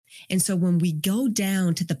And so when we go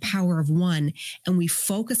down to the power of one and we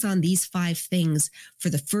focus on these 5 things for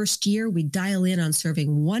the first year, we dial in on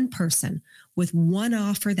serving one person with one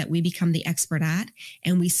offer that we become the expert at,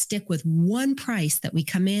 and we stick with one price that we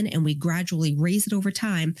come in and we gradually raise it over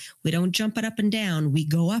time. We don't jump it up and down, we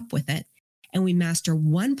go up with it. And we master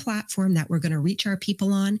one platform that we're going to reach our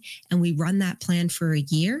people on, and we run that plan for a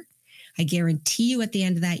year. I guarantee you at the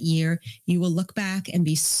end of that year, you will look back and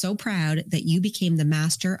be so proud that you became the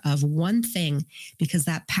master of one thing, because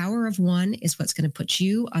that power of one is what's going to put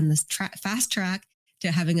you on this fast track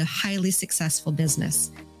to having a highly successful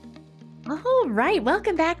business. All right.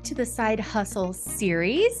 Welcome back to the Side Hustle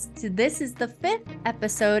series. This is the 5th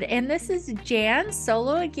episode, and this is Jan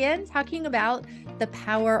solo again, talking about the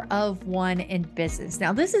power of one in business.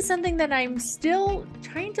 Now, this is something that I'm still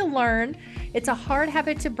trying to learn. It's a hard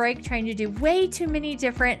habit to break, trying to do way too many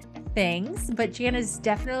different things, but Jan has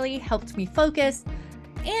definitely helped me focus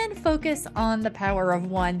on the power of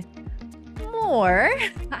one more.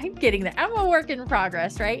 I'm getting there. I'm a work in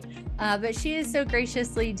progress, right? But she has so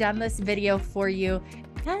graciously done this video for you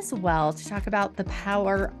as well to talk about the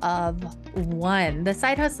power of one. The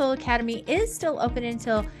Side Hustle Academy is still open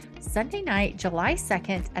until Sunday night, July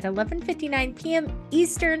 2nd at 11:59 p.m.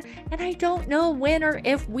 Eastern. And I don't know when or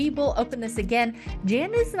if we will open this again.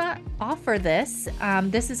 Jan does not offer this.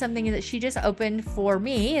 This is something that she just opened for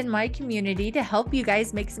me and my community to help you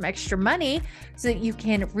guys make some extra money so that you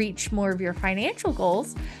can reach more of your financial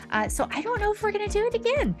goals. So I don't know if we're going to do it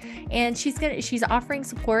again. And she's offering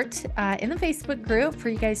support in the Facebook group for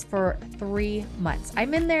you guys for 3 months.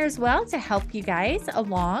 I'm in there as well to help you guys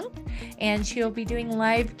along. And she'll be doing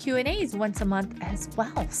live Q&As once a month as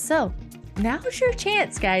well. So now's your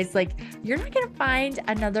chance, guys. Like, you're not going to find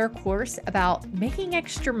another course about making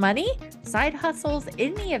extra money, side hustles,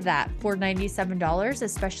 any of that for $97,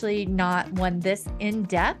 especially not one this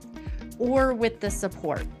in-depth or with the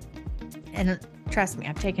support. And trust me,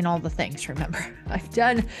 I've taken all the things, remember. I've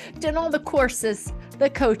done all the courses, the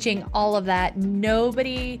coaching, all of that.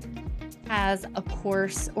 Nobody has a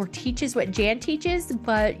course or teaches what Jan teaches,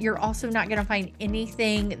 but you're also not going to find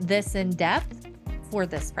anything this in depth for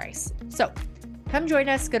this price. So come join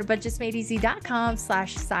us. Go to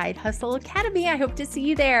budgetsmadeeasy.com/side hustle academy. I hope to see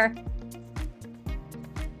you there.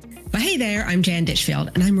 But hey there, I'm Jan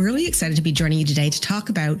Ditchfield, and I'm really excited to be joining you today to talk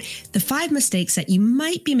about the 5 mistakes that you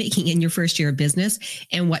might be making in your first year of business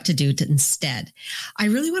and what to do instead. I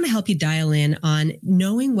really want to help you dial in on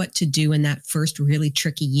knowing what to do in that first really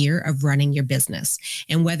tricky year of running your business.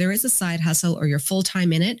 And whether it's a side hustle or you're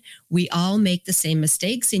full-time in it, we all make the same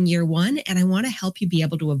mistakes in year 1, and I want to help you be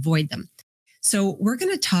able to avoid them. So we're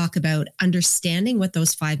going to talk about understanding what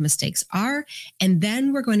those 5 mistakes are, and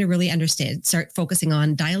then we're going to really start focusing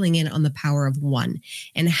on dialing in on the power of one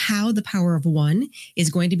and how the power of one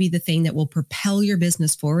is going to be the thing that will propel your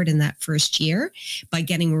business forward in that first year by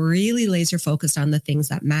getting really laser focused on the things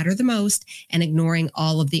that matter the most and ignoring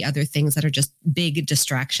all of the other things that are just big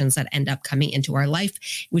distractions that end up coming into our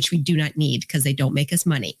life, which we do not need because they don't make us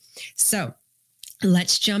money. So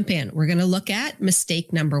let's jump in. We're going to look at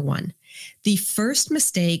mistake number 1. The first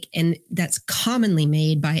mistake, and that's commonly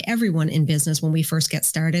made by everyone in business when we first get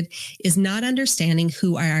started, is not understanding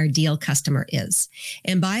who our ideal customer is.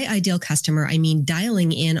 And by ideal customer, I mean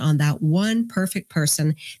dialing in on that one perfect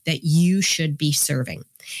person that you should be serving.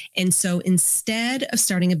 And so instead of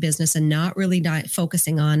starting a business and not really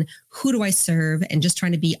focusing on who do I serve and just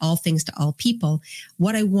trying to be all things to all people,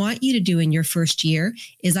 what I want you to do in your first year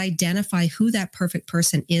is identify who that perfect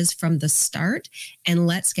person is from the start, and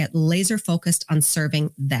let's get laser focused on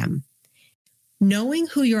serving them. Knowing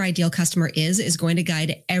who your ideal customer is going to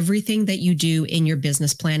guide everything that you do in your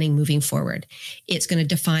business planning moving forward. It's going to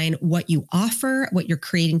define what you offer, what you're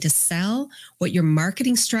creating to sell, what your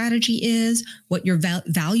marketing strategy is, what your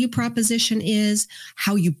value proposition is,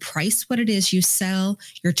 how you price what it is you sell,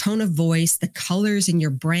 your tone of voice, the colors in your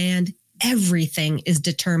brand. Everything is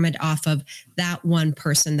determined off of that one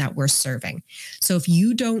person that we're serving. So if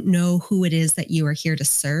you don't know who it is that you are here to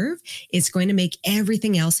serve, it's going to make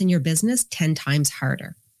everything else in your business 10 times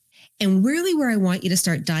harder. And really where I want you to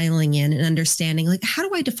start dialing in and understanding, like, how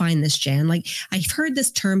do I define this, Jan? Like, I've heard this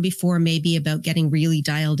term before, maybe about getting really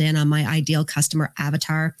dialed in on my ideal customer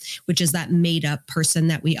avatar, which is that made up person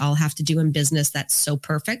that we all have to do in business that's so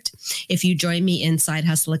perfect. If you join me in Side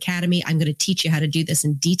Hustle Academy, I'm going to teach you how to do this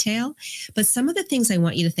in detail. But some of the things I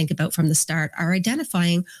want you to think about from the start are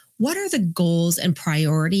identifying what are the goals and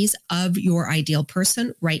priorities of your ideal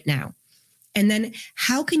person right now. And then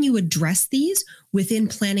how can you address these within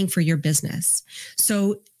planning for your business?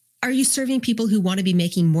 So Are you serving people who want to be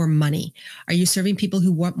making more money? Are you serving people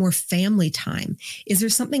who want more family time? Is there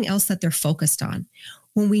something else that they're focused on?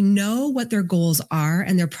 When we know what their goals are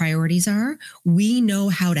and their priorities are, we know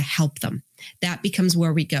how to help them. That becomes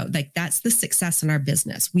where we go. Like, that's the success in our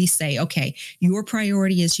business. We say, okay, your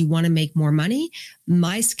priority is you want to make more money.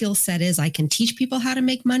 My skill set is I can teach people how to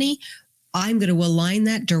make money. I'm going to align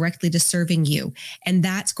that directly to serving you. And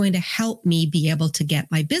that's going to help me be able to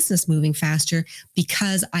get my business moving faster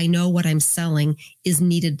because I know what I'm selling is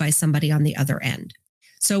needed by somebody on the other end.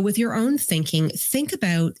 So with your own thinking, think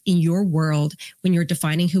about in your world, when you're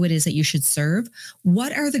defining who it is that you should serve,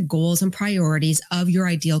 what are the goals and priorities of your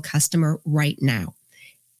ideal customer right now?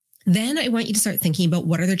 Then I want you to start thinking about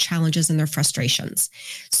what are their challenges and their frustrations.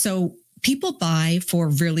 So people buy for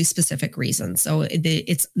really specific reasons. So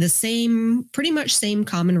it's the same, pretty much same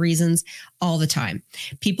common reasons all the time.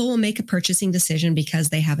 People will make a purchasing decision because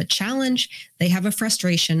they have a challenge, they have a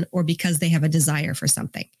frustration, or because they have a desire for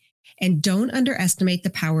something. And don't underestimate the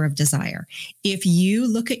power of desire. If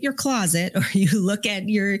you look at your closet or you look at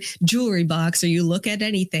your jewelry box or you look at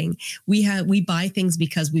anything, we buy things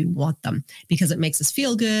because we want them, because it makes us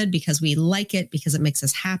feel good, because we like it, because it makes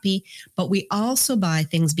us happy. But we also buy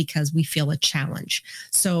things because we feel a challenge.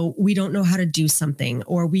 So we don't know how to do something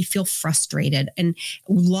or we feel frustrated. And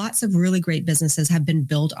lots of really great businesses have been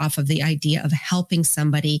built off of the idea of helping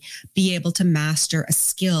somebody be able to master a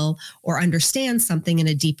skill or understand something in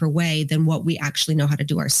a deeper way than what we actually know how to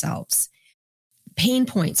do ourselves. Pain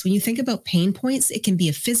points. When you think about pain points, it can be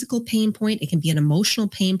a physical pain point. It can be an emotional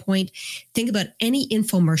pain point. Think about any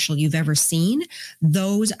infomercial you've ever seen.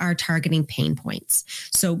 Those are targeting pain points.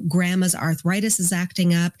 So grandma's arthritis is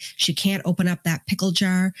acting up. She can't open up that pickle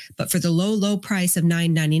jar, but for the low price of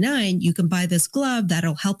 $9.99, you can buy this glove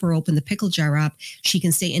that'll help her open the pickle jar up. She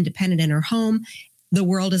can stay independent in her home. The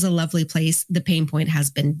world is a lovely place. The pain point has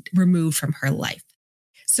been removed from her life.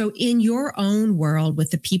 So in your own world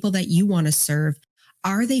with the people that you want to serve,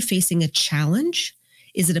 are they facing a challenge?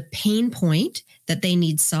 Is it a pain point that they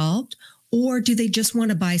need solved? Or do they just want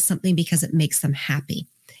to buy something because it makes them happy?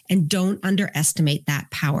 And don't underestimate that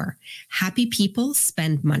power. Happy people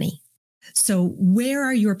spend money. So where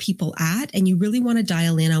are your people at? And you really want to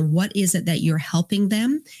dial in on what is it that you're helping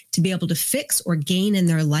them to be able to fix or gain in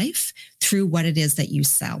their life through what it is that you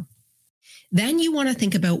sell. Then you want to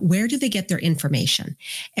think about where do they get their information?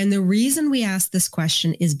 And the reason we ask this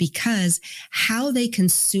question is because how they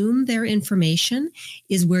consume their information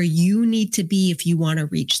is where you need to be if you want to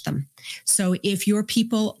reach them. So if your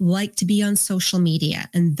people like to be on social media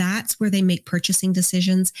and that's where they make purchasing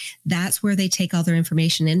decisions, that's where they take all their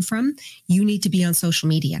information in from, you need to be on social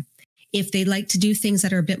media. If they like to do things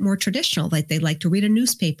that are a bit more traditional, like they like to read a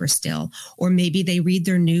newspaper still, or maybe they read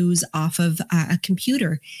their news off of a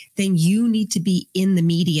computer, then you need to be in the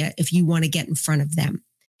media if you want to get in front of them.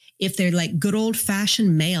 If they're like good old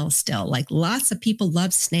fashioned mail still, like lots of people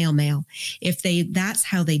love snail mail. That's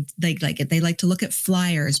how they like it. They like to look at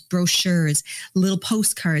flyers, brochures, little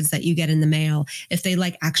postcards that you get in the mail. If they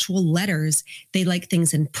like actual letters, they like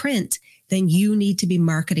things in print, then you need to be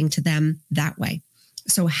marketing to them that way.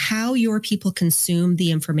 So how your people consume the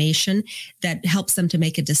information that helps them to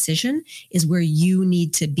make a decision is where you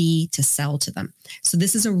need to be to sell to them. So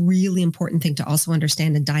this is a really important thing to also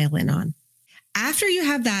understand and dial in on. After you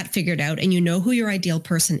have that figured out and you know who your ideal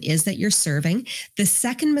person is that you're serving, the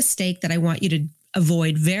second mistake that I want you to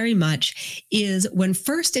avoid very much is when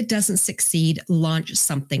first it doesn't succeed, launch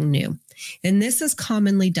something new. And this is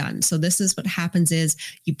commonly done. So this is what happens is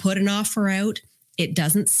you put an offer out, it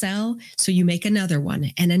doesn't sell. So you make another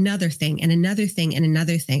one and another thing and another thing and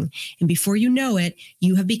another thing. And before you know it,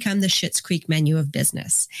 you have become the Schitt's Creek menu of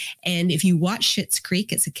business. And if you watch Schitt's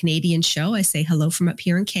Creek, it's a Canadian show. I say hello from up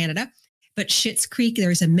here in Canada. But Schitt's Creek,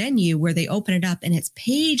 there's a menu where they open it up and it's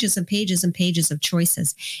pages and pages and pages of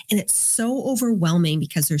choices. And it's so overwhelming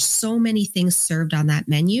because there's so many things served on that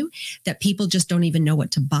menu that people just don't even know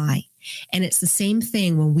what to buy. And it's the same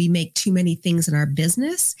thing when we make too many things in our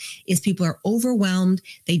business is people are overwhelmed.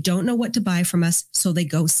 They don't know what to buy from us. So they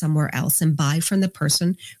go somewhere else and buy from the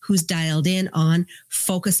person who's dialed in on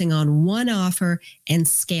focusing on one offer and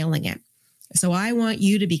scaling it. So I want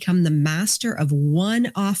you to become the master of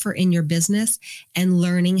one offer in your business and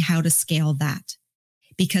learning how to scale that,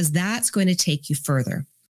 because that's going to take you further.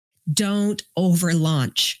 Don't over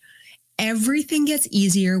launch. Everything gets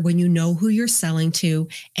easier when you know who you're selling to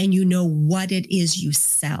and you know what it is you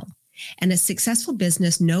sell. And a successful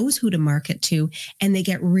business knows who to market to, and they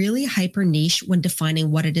get really hyper niche when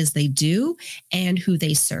defining what it is they do and who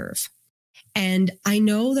they serve. And I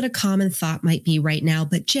know that a common thought might be right now,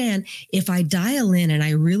 but Jan, if I dial in and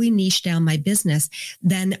I really niche down my business,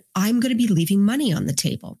 then I'm going to be leaving money on the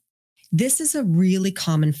table. This is a really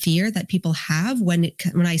common fear that people have when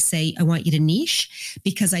I say, I want you to niche,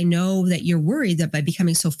 because I know that you're worried that by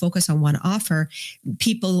becoming so focused on one offer,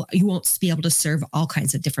 you won't be able to serve all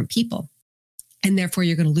kinds of different people. And therefore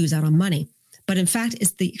you're going to lose out on money. But in fact,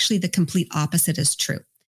 actually the complete opposite is true.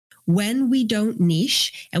 When we don't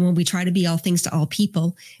niche and when we try to be all things to all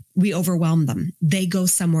people, we overwhelm them. They go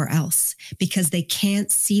somewhere else because they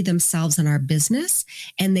can't see themselves in our business,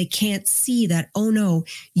 and they can't see that, oh no,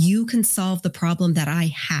 you can solve the problem that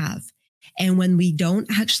I have. And when we don't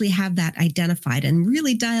actually have that identified and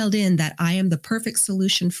really dialed in that I am the perfect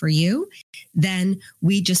solution for you, then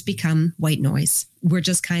we just become white noise. We're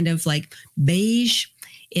just kind of like beige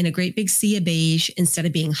in a great big sea of beige instead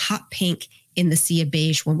of being hot pink in the sea of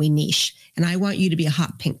beige when we niche. And I want you to be a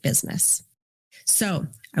hot pink business. So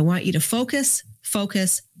I want you to focus,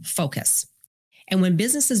 focus, focus. And when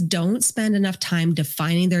businesses don't spend enough time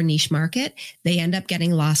defining their niche market, they end up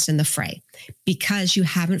getting lost in the fray because you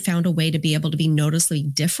haven't found a way to be able to be noticeably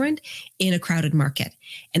different in a crowded market.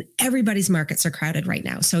 And everybody's markets are crowded right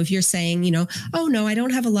now. So if you're saying, oh no, I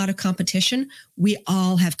don't have a lot of competition, we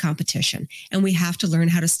all have competition and we have to learn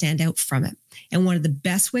how to stand out from it. And one of the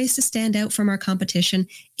best ways to stand out from our competition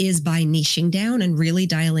is by niching down and really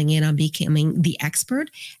dialing in on becoming the expert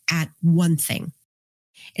at one thing.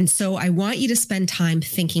 And so I want you to spend time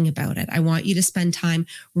thinking about it. I want you to spend time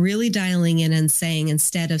really dialing in and saying,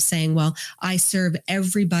 instead of saying, well, I serve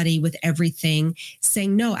everybody with everything,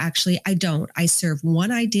 saying, no, actually, I don't. I serve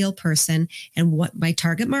one ideal person and what my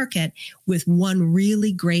target market with one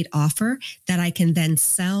really great offer that I can then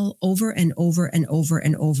sell over and over and over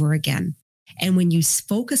and over again. And when you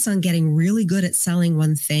focus on getting really good at selling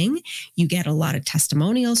one thing, you get a lot of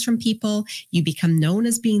testimonials from people. You become known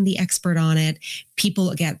as being the expert on it.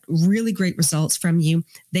 People get really great results from you.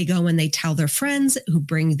 They go and they tell their friends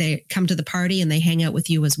they come to the party and they hang out with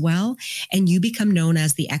you as well. And you become known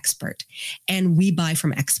as the expert. And we buy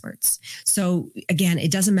from experts. So again,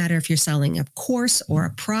 it doesn't matter if you're selling a course or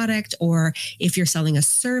a product or if you're selling a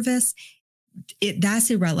service. That's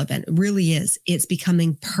irrelevant. It really is. It's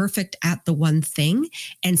becoming perfect at the one thing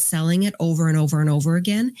and selling it over and over and over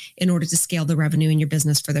again in order to scale the revenue in your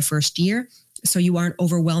business for the first year. So you aren't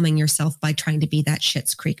overwhelming yourself by trying to be that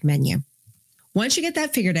Schitt's Creek menu. Once you get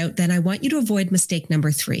that figured out, then I want you to avoid mistake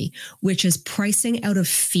number 3, which is pricing out of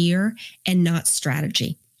fear and not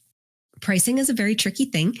strategy. Pricing is a very tricky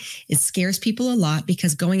thing. It scares people a lot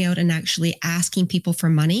because going out and actually asking people for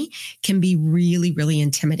money can be really, really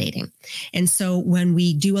intimidating. And so when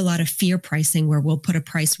we do a lot of fear pricing where we'll put a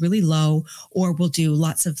price really low, or we'll do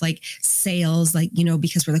lots of sales,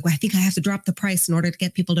 because we're like, well, I think I have to drop the price in order to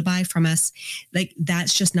get people to buy from us.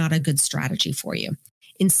 That's just not a good strategy for you.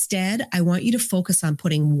 Instead, I want you to focus on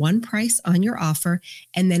putting one price on your offer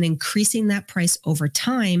and then increasing that price over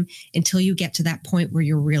time until you get to that point where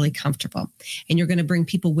you're really comfortable. And you're going to bring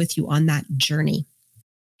people with you on that journey.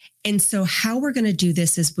 And so how we're going to do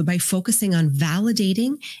this is by focusing on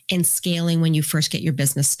validating and scaling when you first get your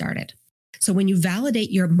business started. So when you validate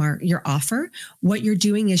your offer, what you're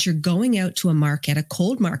doing is you're going out to a market, a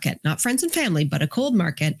cold market, not friends and family, but a cold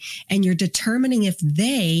market, and you're determining if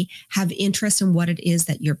they have interest in what it is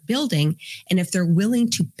that you're building and if they're willing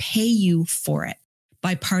to pay you for it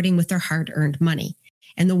by parting with their hard-earned money.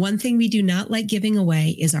 And the one thing we do not like giving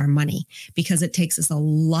away is our money because it takes us a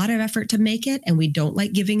lot of effort to make it, and we don't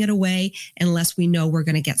like giving it away unless we know we're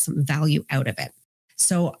going to get some value out of it.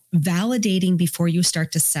 So validating before you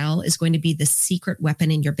start to sell is going to be the secret weapon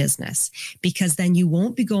in your business, because then you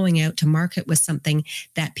won't be going out to market with something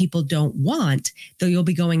that people don't want, though you'll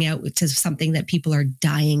be going out to something that people are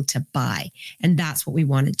dying to buy. And that's what we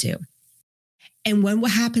want to do. And what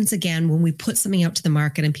happens again, when we put something out to the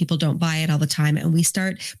market and people don't buy it all the time and we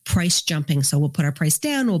start price jumping, so we'll put our price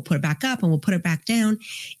down, we'll put it back up and we'll put it back down,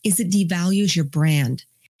 is it devalues your brand.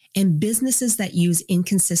 And businesses that use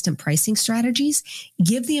inconsistent pricing strategies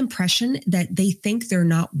give the impression that they think they're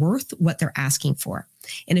not worth what they're asking for.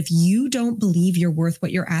 And if you don't believe you're worth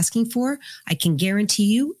what you're asking for, I can guarantee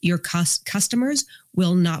you your customers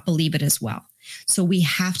will not believe it as well. So we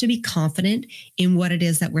have to be confident in what it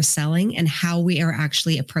is that we're selling and how we are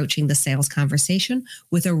actually approaching the sales conversation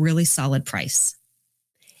with a really solid price.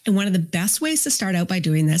 And one of the best ways to start out by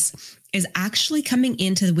doing this is actually coming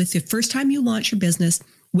into with the first time you launch your business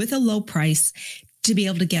with a low price to be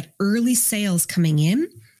able to get early sales coming in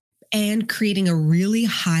and creating a really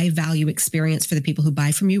high value experience for the people who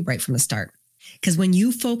buy from you right from the start. Because when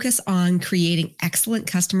you focus on creating excellent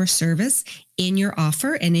customer service in your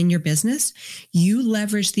offer and in your business, you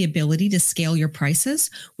leverage the ability to scale your prices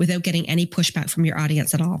without getting any pushback from your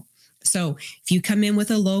audience at all. So if you come in with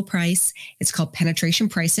a low price, it's called penetration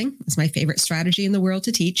pricing. It's my favorite strategy in the world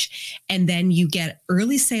to teach. And then you get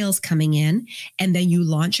early sales coming in, and then you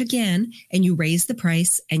launch again and you raise the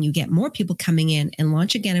price, and you get more people coming in and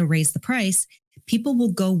launch again and raise the price. People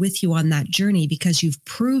will go with you on that journey because you've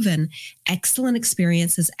proven excellent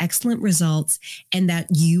experiences, excellent results, and that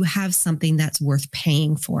you have something that's worth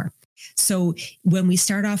paying for. So when we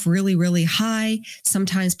start off really, really high,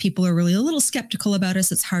 sometimes people are really a little skeptical about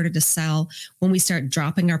us. It's harder to sell. When we start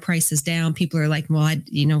dropping our prices down, people are like, well,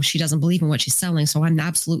 she doesn't believe in what she's selling, so I'm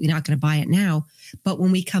absolutely not going to buy it now. But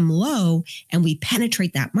when we come low and we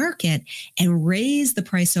penetrate that market and raise the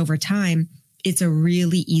price over time, it's a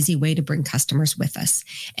really easy way to bring customers with us.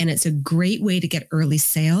 And it's a great way to get early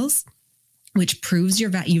sales, which proves you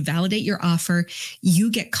validate your offer.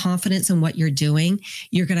 You get confidence in what you're doing.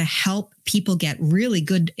 You're going to help people get really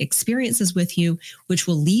good experiences with you, which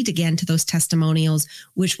will lead again to those testimonials,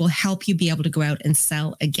 which will help you be able to go out and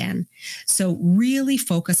sell again. So really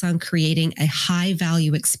focus on creating a high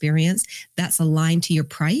value experience that's aligned to your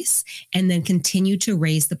price, and then continue to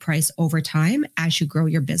raise the price over time as you grow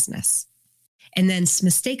your business. And then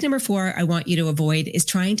mistake number 4 I want you to avoid is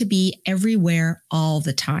trying to be everywhere all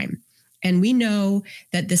the time. And we know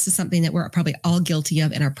that this is something that we're probably all guilty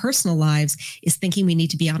of in our personal lives, is thinking we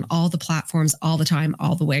need to be on all the platforms all the time,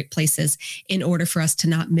 all the way places, in order for us to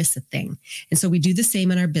not miss a thing. And so we do the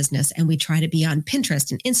same in our business, and we try to be on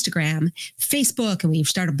Pinterest and Instagram, Facebook, and we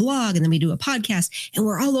start a blog, and then we do a podcast, and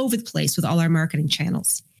we're all over the place with all our marketing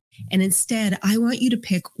channels. And instead, I want you to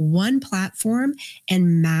pick one platform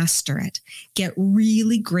and master it. Get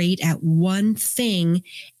really great at one thing,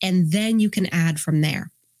 and then you can add from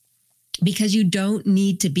there. Because you don't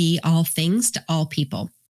need to be all things to all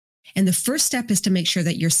people. And the first step is to make sure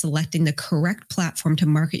that you're selecting the correct platform to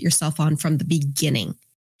market yourself on from the beginning.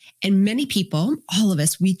 And many people, all of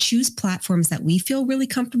us, we choose platforms that we feel really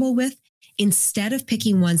comfortable with instead of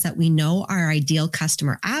picking ones that we know our ideal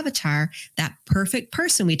customer avatar, that perfect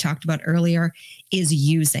person we talked about earlier, is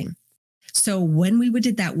using. So when we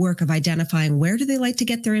did that work of identifying where do they like to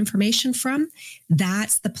get their information from,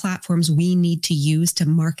 that's the platforms we need to use to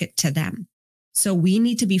market to them. So we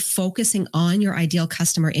need to be focusing on your ideal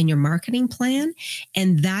customer in your marketing plan,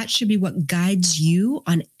 and that should be what guides you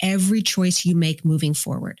on every choice you make moving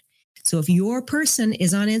forward. So if your person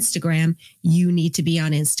is on Instagram, you need to be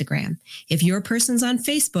on Instagram. If your person's on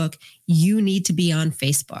Facebook, you need to be on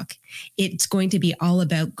Facebook. It's going to be all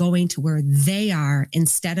about going to where they are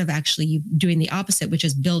instead of actually doing the opposite, which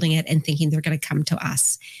is building it and thinking they're going to come to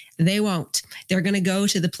us. They won't. They're going to go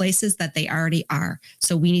to the places that they already are.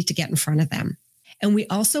 So we need to get in front of them. And we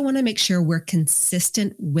also want to make sure we're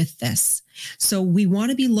consistent with this. So we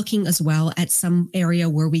want to be looking as well at some area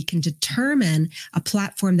where we can determine a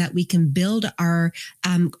platform that we can build our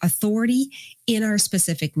authority in our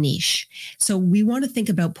specific niche. So we want to think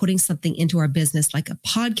about putting something into our business like a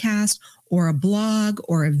podcast or a blog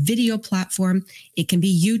or a video platform. It can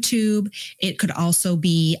be YouTube. It could also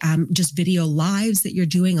be just video lives that you're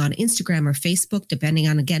doing on Instagram or Facebook, depending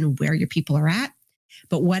on, again, where your people are at.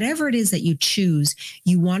 But whatever it is that you choose,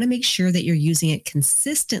 you want to make sure that you're using it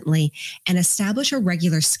consistently and establish a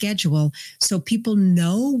regular schedule so people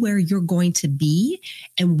know where you're going to be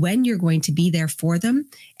and when you're going to be there for them,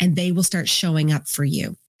 and they will start showing up for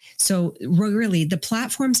you. So really, the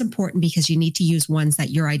platform's important because you need to use ones that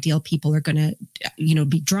your ideal people are going to,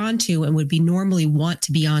 be drawn to and would be normally want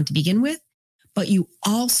to be on to begin with. But you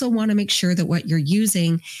also want to make sure that what you're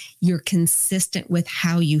using, you're consistent with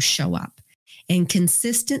how you show up. And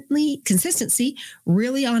consistency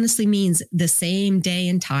really honestly means the same day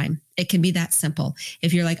and time. It can be that simple.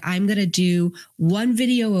 If you're like, I'm going to do one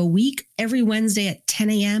video a week every Wednesday at 10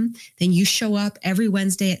 a.m., then you show up every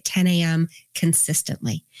Wednesday at 10 a.m.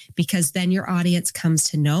 consistently, because then your audience comes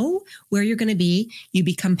to know where you're going to be. You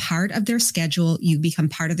become part of their schedule. You become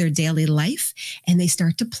part of their daily life, and they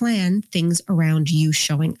start to plan things around you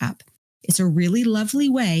showing up. It's a really lovely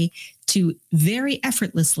way to very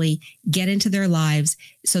effortlessly get into their lives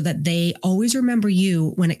so that they always remember you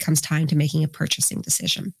when it comes time to making a purchasing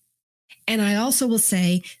decision. And I also will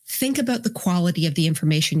say, think about the quality of the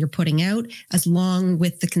information you're putting out along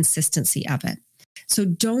with the consistency of it. So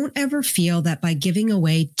don't ever feel that by giving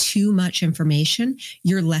away too much information,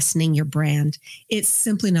 you're lessening your brand. It's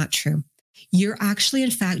simply not true. You're actually,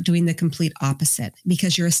 in fact, doing the complete opposite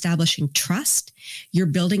because you're establishing trust. You're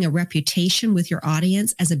building a reputation with your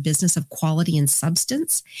audience as a business of quality and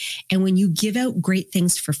substance. And when you give out great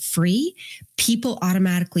things for free, people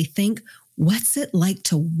automatically think, what's it like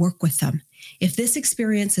to work with them? If this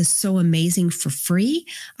experience is so amazing for free,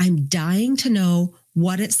 I'm dying to know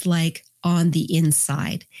what it's like on the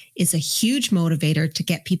inside. It's a huge motivator to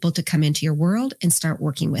get people to come into your world and start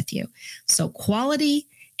working with you. So quality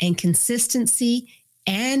and consistency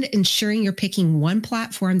and ensuring you're picking one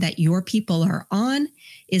platform that your people are on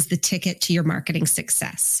is the ticket to your marketing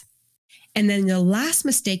success. And then the last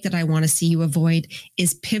mistake that I want to see you avoid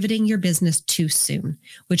is pivoting your business too soon,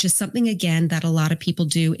 which is something, again, that a lot of people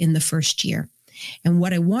do in the first year. And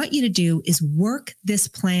what I want you to do is work this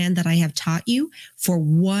plan that I have taught you for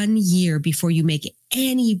 1 year before you make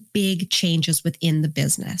any big changes within the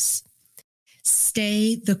business.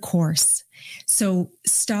 Stay the course. So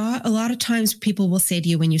a lot of times people will say to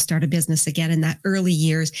you when you start a business, again, in that early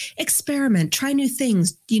years, experiment, try new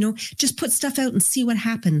things, just put stuff out and see what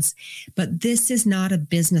happens. But this is not a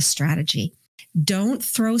business strategy. Don't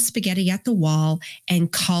throw spaghetti at the wall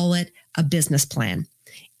and call it a business plan.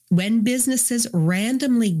 When businesses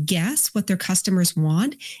randomly guess what their customers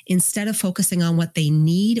want, instead of focusing on what they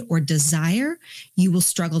need or desire, you will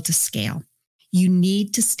struggle to scale. You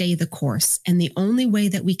need to stay the course. And the only way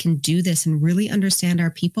that we can do this and really understand our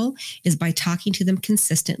people is by talking to them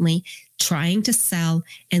consistently, trying to sell,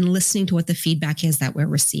 and listening to what the feedback is that we're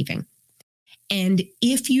receiving. And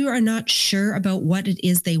if you are not sure about what it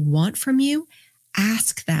is they want from you,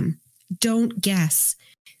 ask them. Don't guess.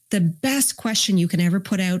 The best question you can ever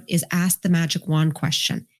put out is ask the magic wand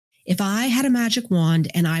question. If I had a magic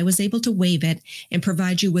wand and I was able to wave it and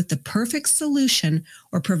provide you with the perfect solution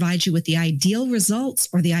or provide you with the ideal results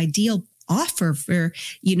or the ideal offer for,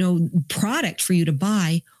 product for you to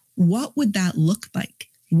buy, what would that look like?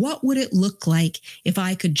 What would it look like if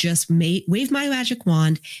I could just wave my magic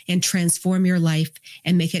wand and transform your life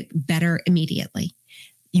and make it better immediately?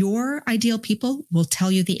 Your ideal people will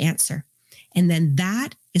tell you the answer. And then that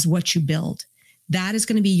is what you build. That is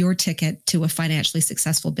going to be your ticket to a financially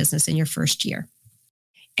successful business in your first year.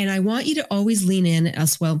 And I want you to always lean in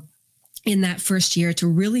as well in that first year to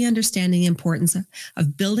really understanding the importance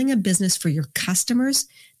of building a business for your customers,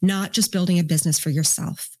 not just building a business for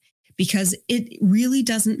yourself. Because it really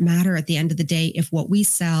doesn't matter at the end of the day if what we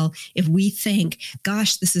sell, if we think,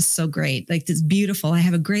 gosh, this is so great, like this is beautiful, I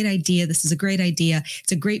have a great idea, this is a great idea,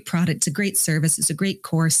 it's a great product, it's a great service, it's a great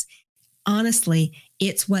course. Honestly,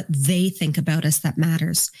 it's what they think about us that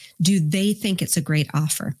matters. Do they think it's a great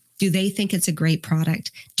offer? Do they think it's a great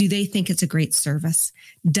product? Do they think it's a great service?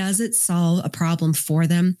 Does it solve a problem for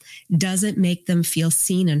them? Does it make them feel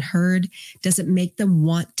seen and heard? Does it make them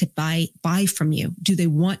want to buy from you? Do they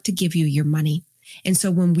want to give you your money? And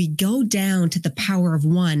so when we go down to the power of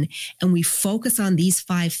one and we focus on these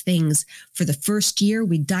 5 things for the first year,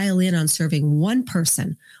 we dial in on serving one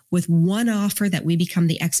person with one offer that we become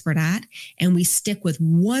the expert at, and we stick with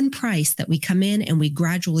one price that we come in and we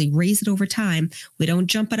gradually raise it over time. We don't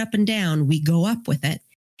jump it up and down. We go up with it.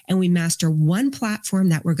 And we master one platform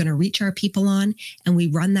that we're going to reach our people on, and we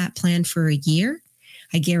run that plan for a year.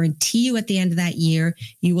 I guarantee you at the end of that year,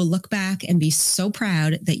 you will look back and be so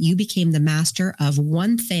proud that you became the master of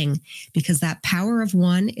one thing, because that power of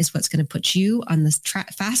one is what's going to put you on this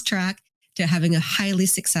fast track to having a highly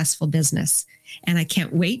successful business. And I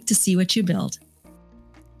can't wait to see what you build.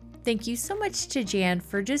 Thank you so much to Jan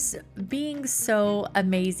for just being so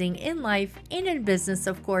amazing in life and in business,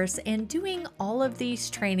 of course, and doing all of these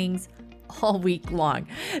trainings all week long.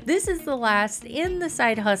 This is the last in the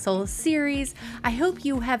Side Hustle series. I hope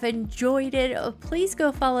you have enjoyed it. Please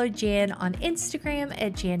go follow Jan on Instagram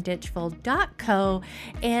at janditchfield.co.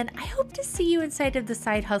 And I hope to see you inside of the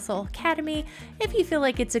Side Hustle Academy if you feel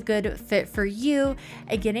like it's a good fit for you.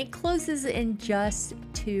 Again, it closes in just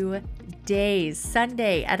 2 days,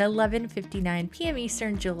 Sunday at 11:59 p.m.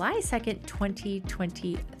 Eastern, July 2nd,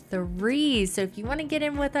 2023. So if you want to get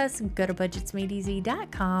in with us, go to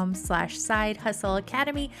budgetsmadeeasy.com/Side Hustle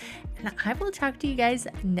Academy, and I will talk to you guys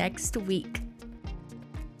next week.